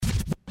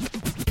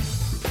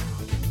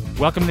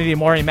Welcome to the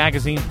Amore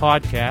Magazine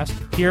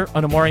podcast, here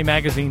on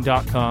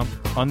AmoreMagazine.com.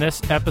 On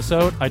this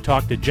episode, I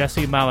talked to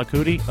Jessie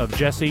Malacuti of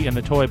Jessie and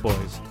the Toy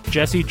Boys.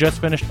 Jessie just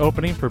finished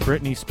opening for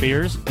Britney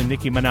Spears and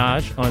Nicki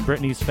Minaj on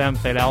Britney's Femme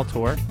Fatale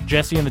tour.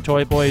 Jessie and the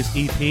Toy Boys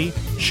EP,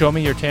 Show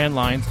Me Your Tan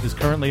Lines, is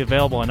currently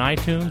available on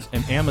iTunes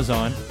and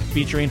Amazon,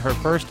 featuring her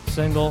first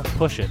single,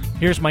 Push It.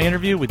 Here's my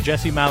interview with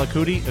Jessie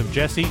Malacuti of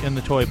Jessie and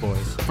the Toy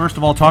Boys. First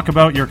of all, talk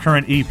about your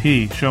current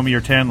EP, Show Me Your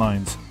Tan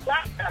Lines.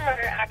 Last summer,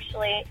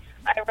 actually,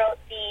 I wrote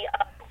the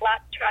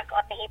last track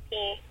on the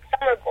EP,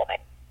 Summer Boy,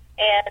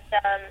 and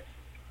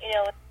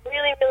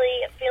really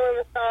feeling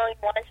the song,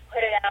 wanted to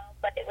put it out,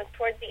 but it was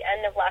towards the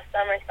end of last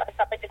summer, so I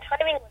felt like the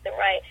timing wasn't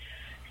right.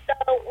 So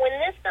when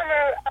this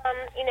summer,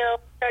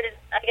 started,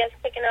 I guess,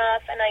 picking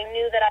off, and I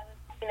knew that I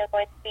was,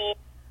 going to be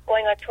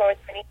going on tour with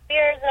Britney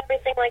Spears and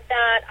everything like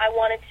that, I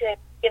wanted to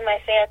give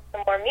my fans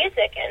some more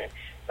music, and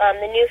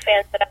the new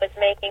fans that I was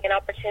making an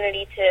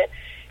opportunity to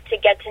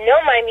get to know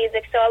my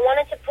music. So I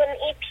wanted to put an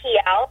EP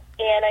out,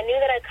 and I knew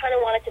that I kind of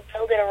wanted to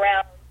build it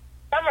around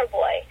Summer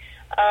Boy.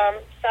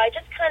 So I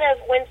just kind of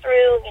went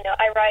through,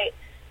 I write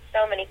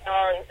so many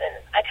songs, and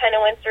I kind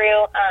of went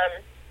through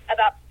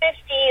about 50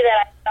 that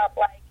I felt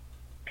like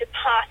could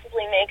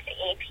possibly make the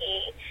EP,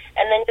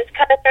 and then just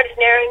kind of started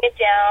narrowing it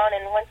down.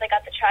 And once I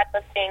got the track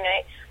listing,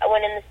 I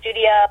went in the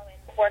studio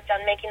and worked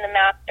on making the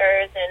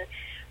masters, and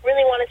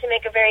really wanted to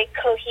make a very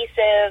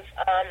cohesive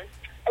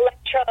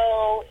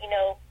electro,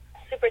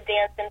 super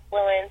dance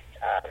influenced,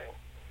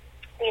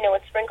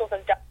 with sprinkles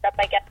of dubstep,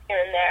 I guess,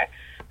 here and there,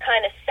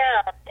 kind of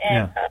sound.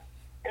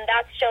 And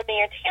that's Show Me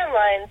Your Tan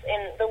Lines,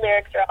 and the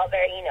lyrics are all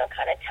very,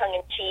 kind of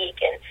tongue-in-cheek,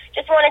 and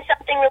just wanted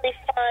something really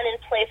fun and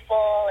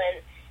playful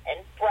and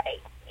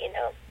bright,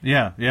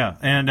 Yeah.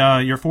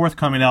 And your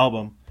forthcoming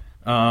album,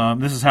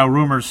 This Is How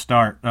Rumors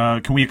Start.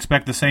 Can we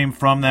expect the same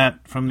from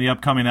the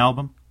upcoming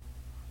album?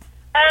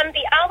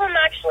 The album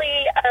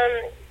actually,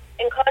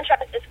 in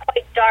contrast, is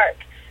quite dark.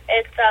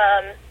 It's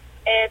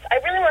I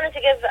really wanted to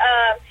give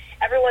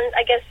everyone,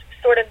 I guess,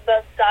 sort of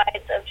both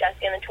sides of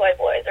Jessie and the Toy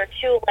Boys, or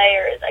two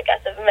layers, I guess,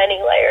 of many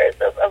layers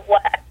of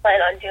what I plan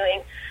on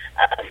doing,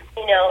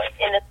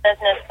 in this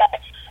business. But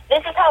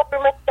This Is How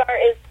Rumors Start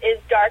is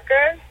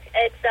darker.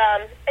 It's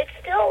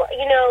still,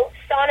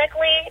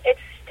 sonically,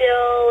 it's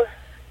still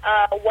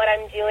what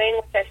I'm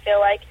doing, which I feel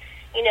like,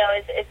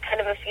 is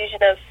kind of a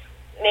fusion of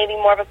maybe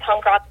more of a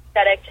punk rock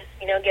aesthetic, just,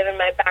 given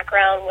my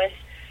background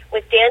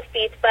with dance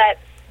beats.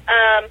 But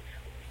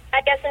I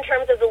guess in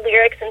terms of the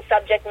lyrics and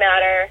subject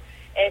matter,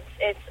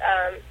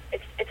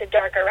 it's a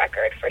darker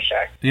record for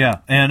sure. Yeah,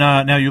 and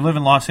now you live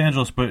in Los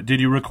Angeles, but did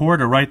you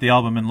record or write the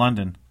album in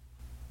London?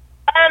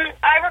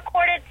 I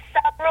recorded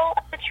several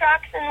of the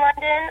tracks in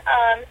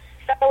London,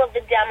 several of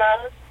the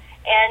demos,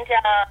 and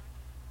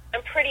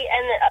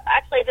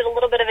actually I did a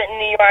little bit of it in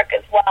New York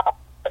as well,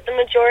 but the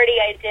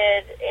majority I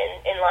did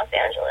in Los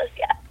Angeles,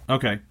 yeah.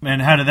 Okay,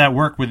 and how did that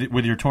work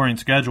with your touring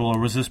schedule, or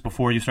was this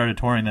before you started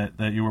touring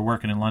that you were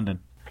working in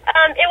London?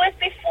 It was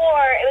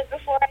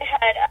before I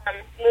had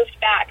moved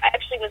back. I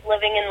actually was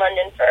living in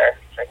London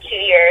for 2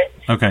 years.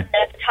 Okay.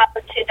 And at the top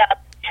of 2010,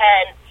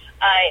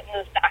 I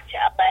moved back to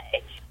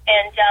LA.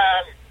 And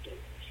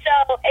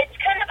so it's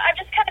I've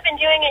just kind of been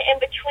doing it in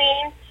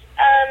between,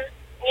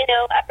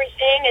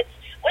 everything. It's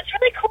what's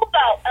really cool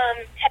about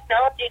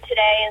technology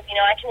today is,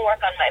 I can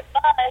work on my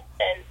bus,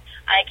 and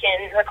I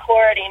can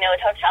record, in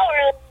hotel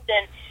rooms,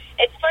 and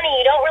it's funny,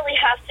 you don't really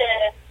have to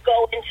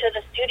go into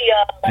the studio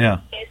like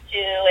you used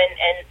to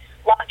and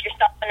lock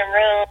yourself in a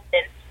room.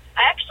 And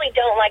I actually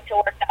don't like to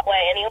work that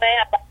way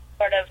anyway. I like to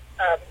sort of,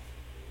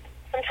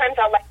 sometimes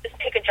I'll like just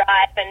take a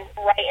drive and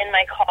write in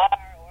my car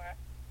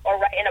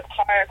or write in a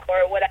park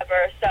or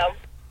whatever. So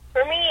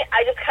for me,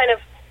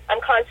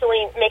 I'm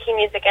constantly making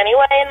music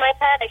anyway in my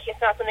head. It's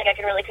not something I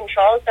can really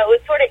control. So it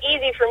was sort of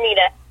easy for me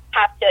to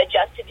have to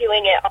adjust to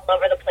doing it all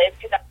over the place,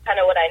 because that's kind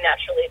of what I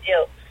naturally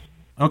do.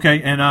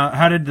 Okay, and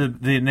how did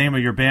the name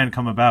of your band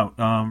come about?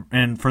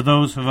 And for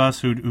those of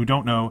us who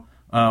don't know,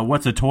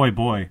 what's a Toy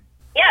Boy?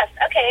 Yes,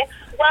 okay.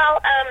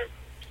 Well,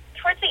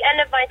 towards the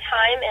end of my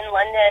time in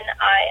London,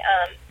 I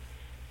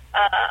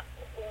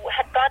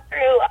had gone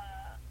through,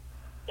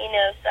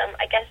 some,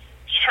 I guess,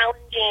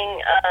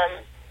 challenging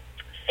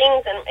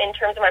things in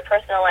terms of my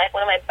personal life.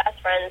 One of my best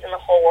friends in the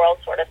whole world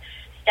sort of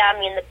stabbed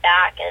me in the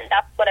back, and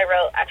that's what I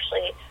wrote,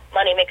 actually,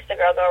 Money Makes the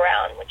Girl Go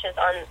Round, which is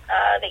on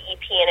the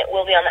EP, and it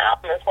will be on the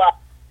album as well,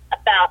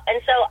 about. And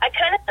so I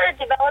kind of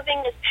started developing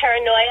this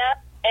paranoia,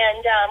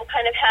 and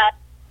kind of had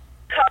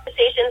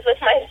conversations with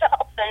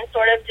myself and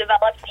sort of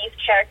developed these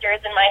characters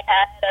in my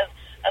head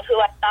of who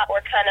I thought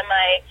were kind of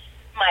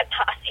my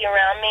posse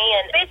around me.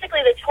 And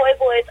basically the Toy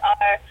Boys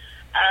are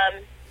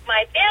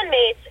my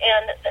bandmates,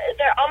 and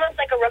they're almost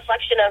like a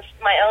reflection of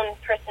my own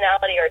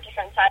personality, or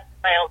different sides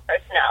of my own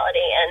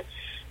personality. And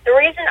the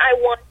reason I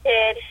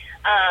wanted,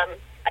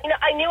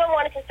 I knew I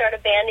wanted to start a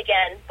band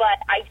again,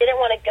 but I didn't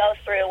want to go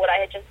through what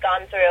I had just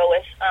gone through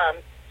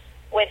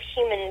with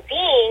human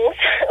beings,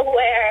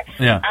 where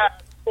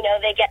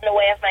they get in the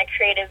way of my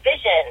creative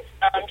vision.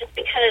 Just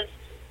because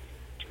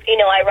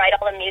I write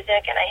all the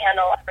music and I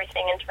handle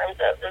everything in terms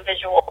of the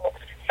visual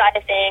side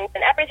of things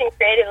and everything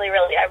creatively,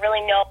 really. I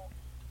really know,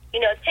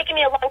 it's taken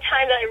me a long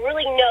time, but I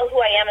really know who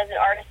I am as an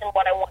artist and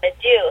what I want to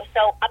do.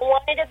 So I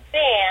wanted a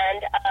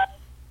band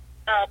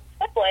of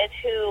boys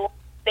who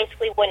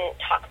basically wouldn't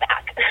talk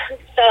back.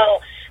 So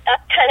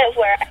that's kind of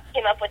where I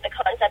came up with the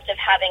concept of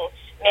having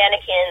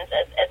mannequins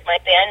as my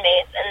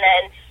bandmates. And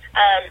then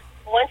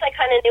once I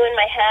kind of knew in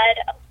my head,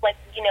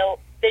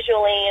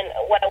 visually and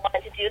what I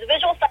wanted to do, the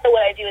visual side of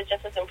what I do is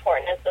just as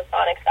important as the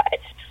sonic side.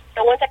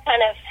 So once I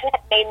kind of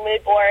made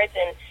mood boards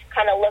and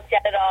kind of looked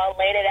at it all,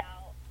 laid it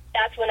out,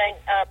 that's when I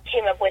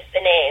came up with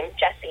the name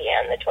Jessie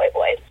and the Toy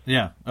Boys.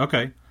 Yeah,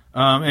 okay.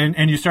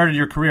 And you started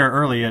your career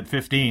early at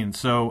 15,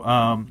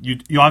 so you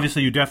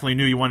obviously you definitely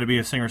knew you wanted to be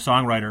a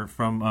singer-songwriter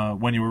from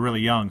when you were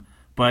really young.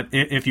 But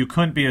if you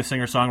couldn't be a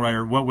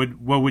singer-songwriter,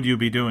 what would you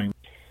be doing?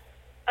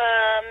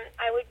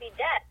 I would be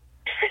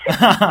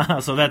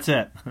dead. So that's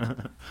it.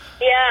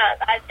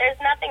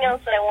 There's nothing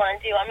else that I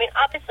want to do. I mean,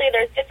 obviously,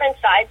 there's different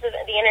sides of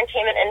the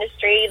entertainment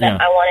industry that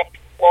I want to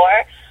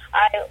explore.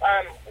 I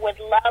would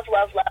love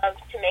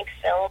to make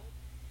films.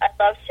 I'd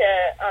love to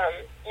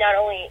not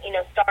only,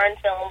 star in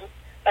films,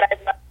 but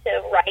I'd love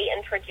to write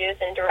and produce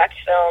and direct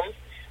films.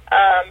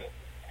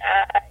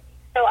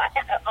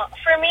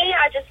 For me,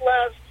 I just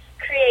love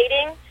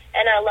creating,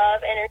 and I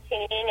love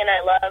entertaining, and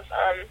I love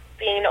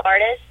being an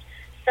artist.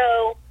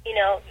 So,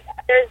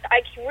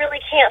 I really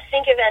can't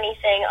think of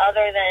anything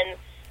other than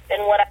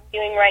what I'm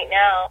doing right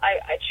now.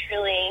 I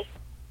truly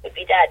would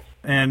be dead.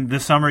 And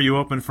this summer you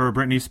opened for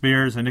Britney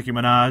Spears and Nicki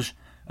Minaj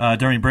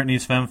during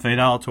Britney's Femme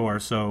Fatale tour.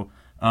 So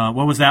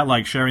what was that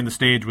like, sharing the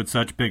stage with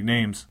such big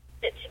names?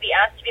 To be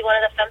asked to be one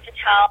of the Femme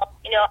Fatale,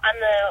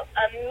 I'm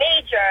a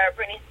major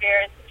Britney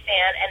Spears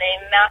fan and a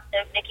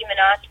massive Nicki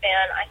Minaj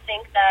fan. I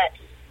think that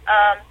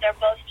they're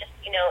both just,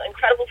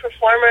 incredible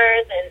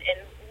performers and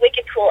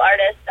wicked cool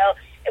artists. So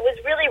it was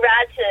really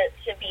rad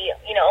to be,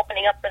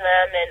 opening up for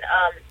them and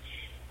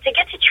to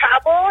get to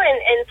travel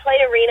and play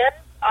arenas.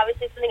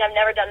 Obviously something I've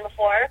never done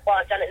before. Well,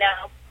 I've done it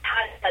now.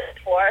 I haven't done it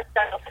before.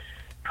 So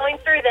going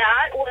through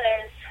that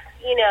was,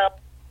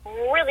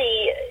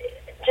 really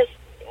just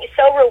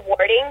so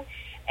rewarding.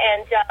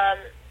 And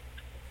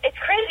it's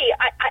crazy.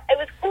 It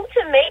was cool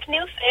to make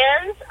new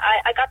fans.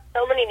 I got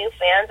so many new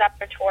fans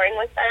after touring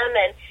with them.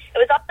 And it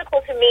was also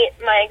cool to meet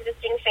my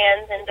existing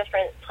fans in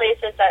different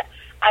places that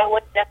I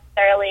wouldn't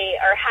necessarily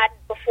or hadn't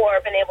before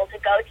been able to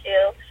go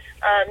to.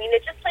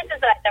 Just places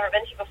that I'd never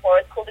been to before.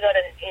 It was cool to go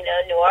to,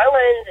 New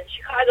Orleans and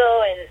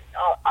Chicago and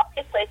all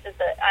these places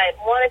that I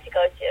wanted to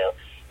go to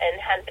and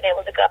hadn't been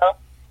able to go.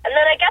 And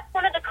then I guess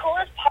one of the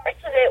coolest parts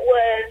of it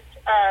was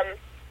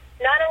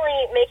not only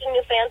making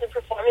new fans and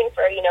performing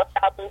for,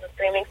 thousands of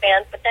streaming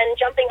fans, but then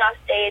jumping off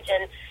stage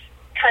and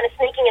kind of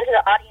sneaking into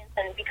the audience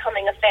and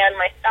becoming a fan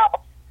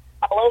myself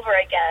all over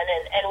again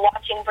and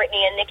watching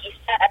Britney and Nicki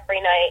set every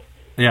night.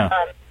 Yeah.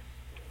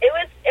 It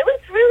was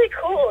really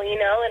cool,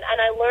 and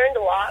I learned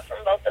a lot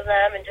from both of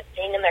them and just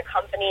being in their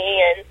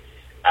company, and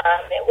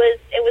it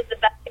was the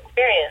best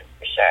experience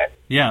for sure.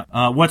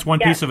 Yeah. What's one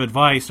piece of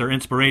advice or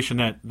inspiration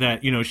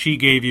that she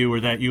gave you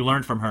or that you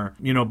learned from her,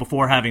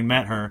 before having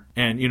met her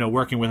and,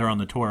 working with her on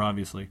the tour,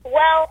 obviously?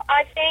 Well,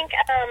 I think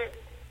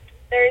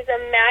there's a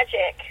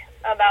magic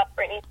about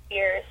Britney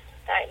Spears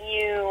that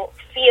you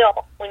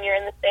feel when you're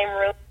in the same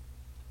room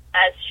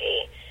as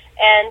she.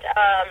 And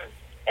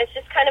it's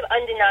just kind of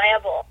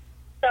undeniable.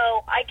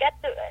 So I guess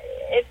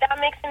if that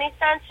makes any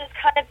sense, just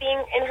kind of being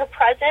in her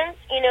presence,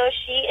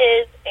 she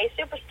is a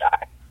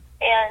superstar.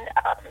 And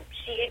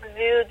she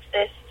exudes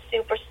this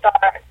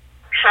superstar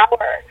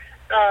power.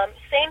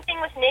 Same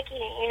thing with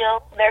Nicki,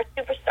 they're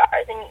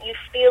superstars, and you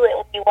feel it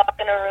when you walk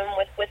in a room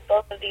with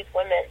both of these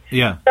women.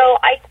 Yeah. So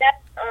I guess,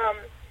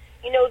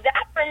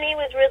 that for me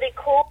was really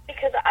cool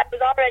because I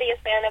was already a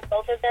fan of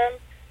both of them,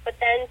 but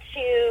then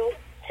to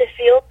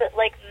feel that,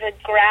 like, the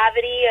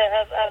gravity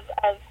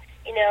of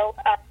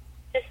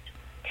just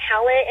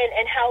talent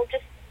and how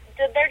just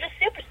they're just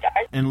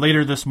superstars. And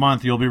later this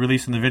month, you'll be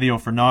releasing the video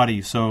for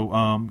Naughty. So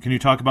can you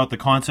talk about the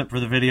concept for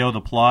the video,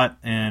 the plot,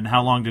 and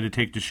how long did it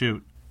take to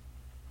shoot?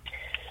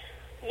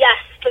 Yes,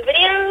 the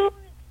video's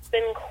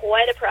been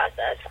quite a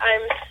process.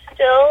 I'm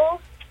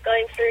still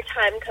going through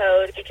time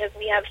code because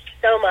we have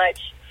so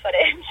much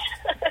footage.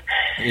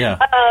 Yeah.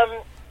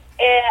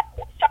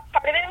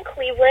 Started it in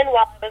Cleveland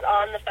while I was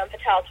on the Femme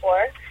Fatale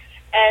tour,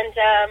 and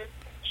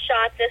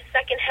shot the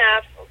second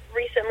half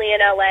recently in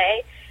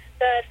LA.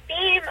 The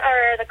theme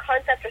or the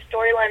concept or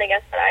storyline, I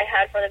guess, that I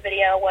had for the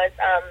video was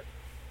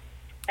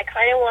I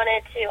kind of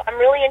wanted to. I'm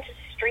really into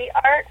street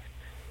art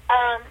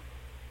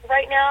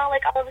right now,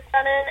 like all of a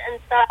sudden, and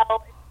so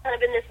it's kind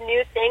of been this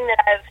new thing that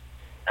I've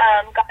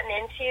gotten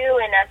into,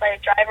 and as I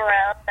drive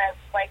around, I've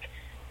like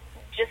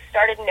just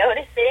started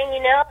noticing,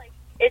 like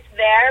it's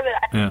there, but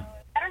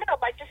I don't know,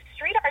 like just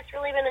street art's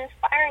really been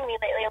inspiring me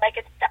lately.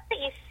 Like it's stuff that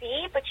you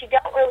see, but you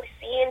don't really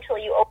see until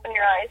you open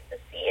your eyes to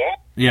see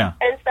it. Yeah.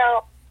 And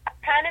so I've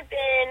kind of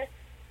been,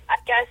 I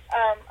guess,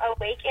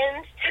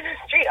 awakened to the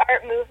street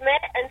art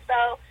movement. And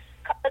so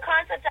the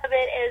concept of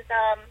it is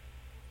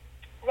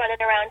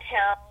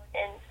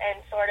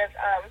and sort of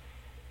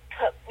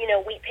put,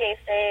 wheat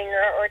pasting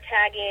or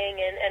tagging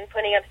and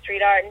putting up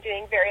street art and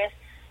doing various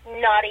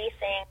naughty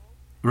things.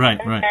 Right,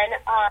 and right. then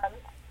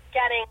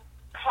getting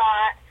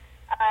caught,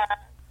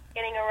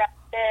 getting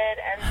arrested,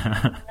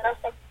 and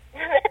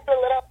a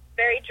little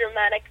very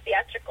dramatic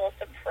theatrical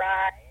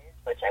surprise,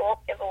 which I won't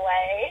give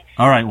away.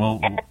 All right, well...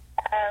 And,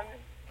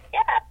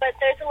 but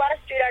there's a lot of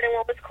street art, and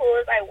what was cool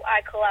is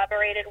I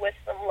collaborated with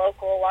some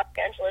local Los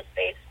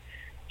Angeles-based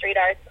street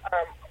arts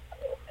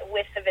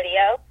with the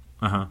video.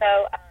 Uh-huh.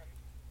 So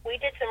we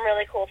did some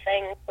really cool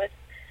things with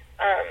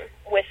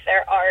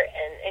their art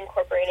and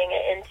incorporating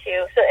it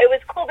into. So it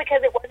was cool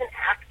because it wasn't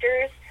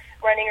actors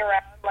running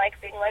around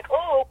being like,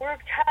 oh, we're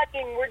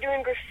tagging, we're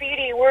doing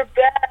graffiti, we're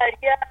bad,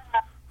 yeah.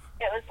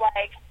 It was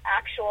like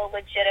actual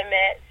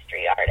legitimate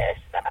street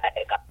artists that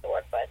I got to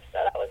work with, so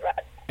that was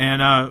rad.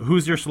 And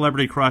who's your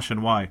celebrity crush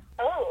and why?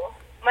 Oh,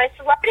 my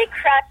celebrity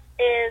crush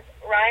is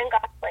Ryan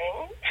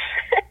Gosling.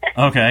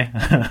 Okay.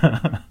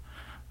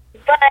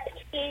 But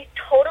he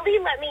totally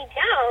let me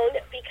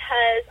down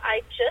because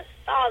I just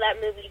saw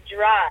that movie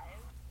Drive.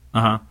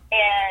 Uh-huh.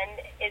 And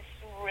it's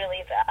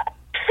really bad.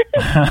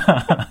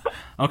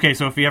 Okay,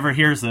 so if he ever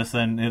hears this,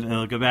 then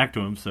it'll go back to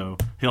him. So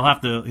he'll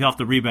have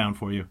to rebound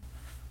for you.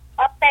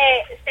 I'll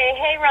say,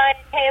 hey Ryan,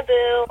 hey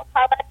boo,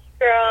 how about you,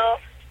 girl?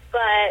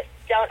 But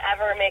don't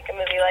ever make a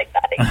movie like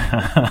that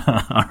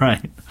again. All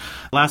right.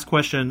 Last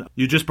question.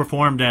 You just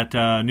performed at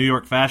New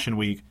York Fashion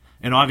Week,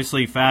 and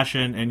obviously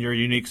fashion and your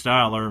unique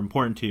style are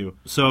important to you.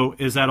 So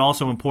is that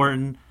also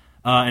important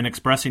in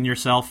expressing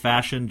yourself,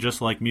 fashion,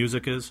 just like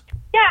music is?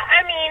 Yeah,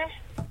 I mean,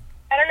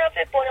 I don't know if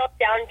it boils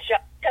down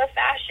just to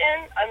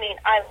fashion. I mean,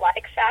 I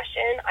like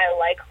fashion. I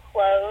like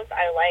clothes.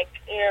 I like,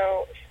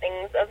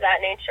 things of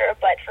that nature.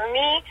 But for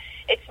me,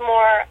 it's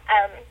more,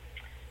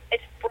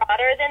 it's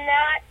broader than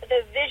that.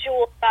 The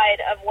visual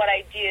side of what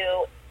I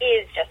do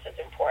is just as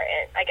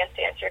important, I guess,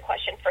 to answer your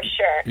question, for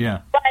sure.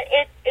 Yeah. But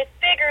it's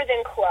bigger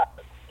than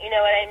clothes. You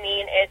know what I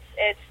mean?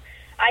 It's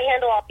I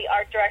handle all the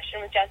art direction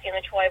with Jessie and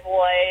the Toy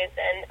Boys,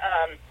 and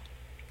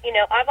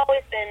I've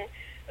always been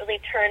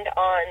really turned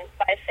on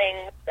by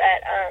things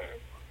that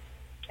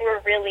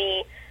were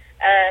really,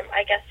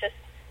 I guess, just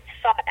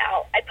thought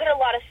out. I put a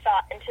lot of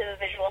thought into the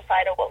visual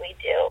side of what we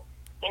do.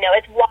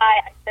 It's why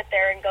I sit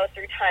there and go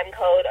through time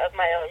code of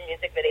my own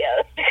music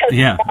videos, because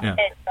I want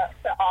it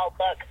to all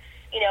look,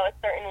 a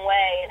certain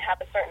way and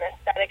have a certain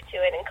aesthetic to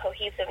it and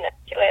cohesiveness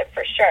to it,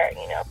 for sure,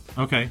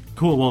 Okay,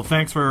 cool. Well,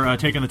 thanks for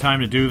taking the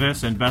time to do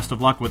this, and best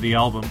of luck with the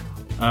album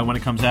when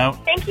it comes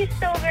out. Thank you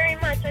so very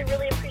much. I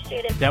really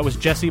appreciate it. That was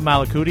Jessie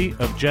Malacuti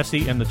of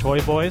Jessie and the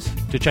Toy Boys.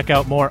 To check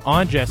out more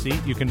on Jessie,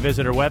 you can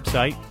visit her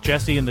website,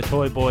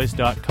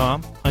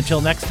 jessieandthetoyboys.com.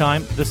 Until next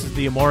time, this is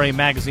the Amore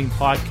Magazine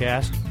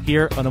podcast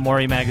here on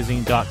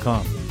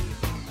AmoreMagazine.com.